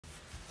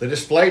The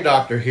Display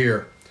Doctor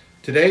here.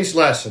 Today's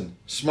lesson,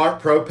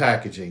 SmartPro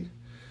packaging.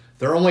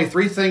 There are only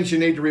three things you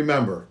need to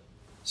remember: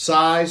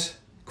 size,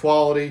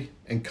 quality,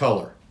 and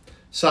color.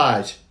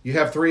 Size, you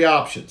have three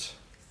options: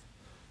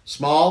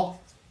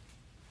 small,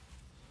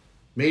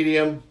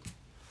 medium,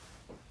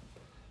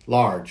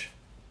 large.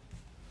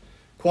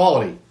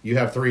 Quality, you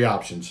have three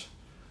options: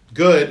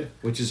 good,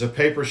 which is a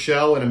paper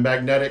shell and a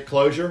magnetic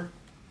closure;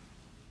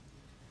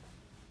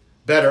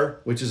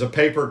 better, which is a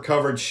paper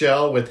covered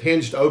shell with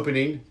hinged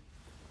opening;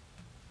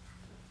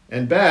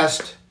 and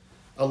best,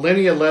 a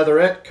linea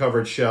leatherette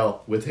covered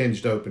shell with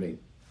hinged opening.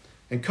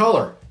 And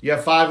color, you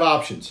have five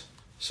options: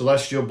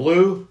 celestial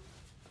blue,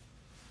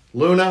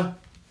 Luna,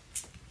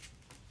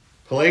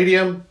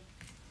 palladium,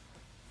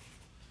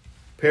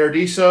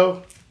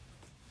 paradiso,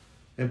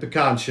 and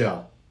pecan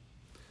shell.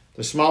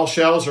 The small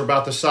shells are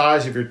about the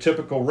size of your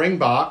typical ring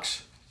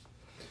box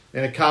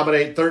and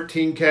accommodate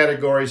 13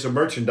 categories of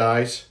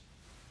merchandise.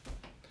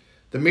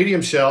 The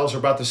medium shells are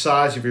about the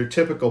size of your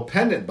typical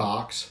pendant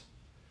box,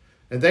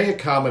 and they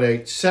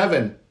accommodate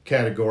 7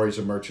 categories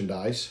of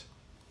merchandise.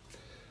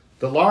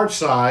 The large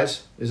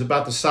size is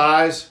about the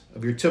size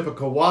of your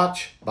typical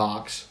watch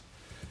box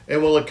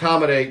and will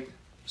accommodate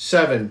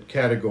 7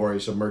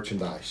 categories of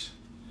merchandise.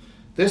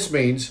 This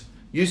means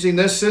using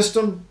this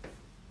system,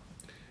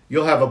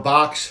 you'll have a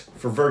box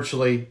for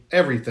virtually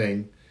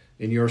everything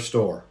in your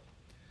store.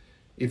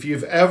 If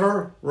you've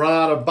ever run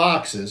out of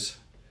boxes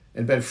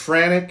and been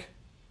frantic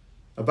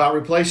about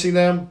replacing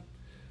them,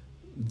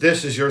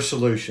 this is your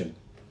solution: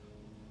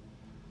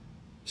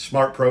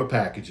 SmartPro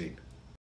packaging.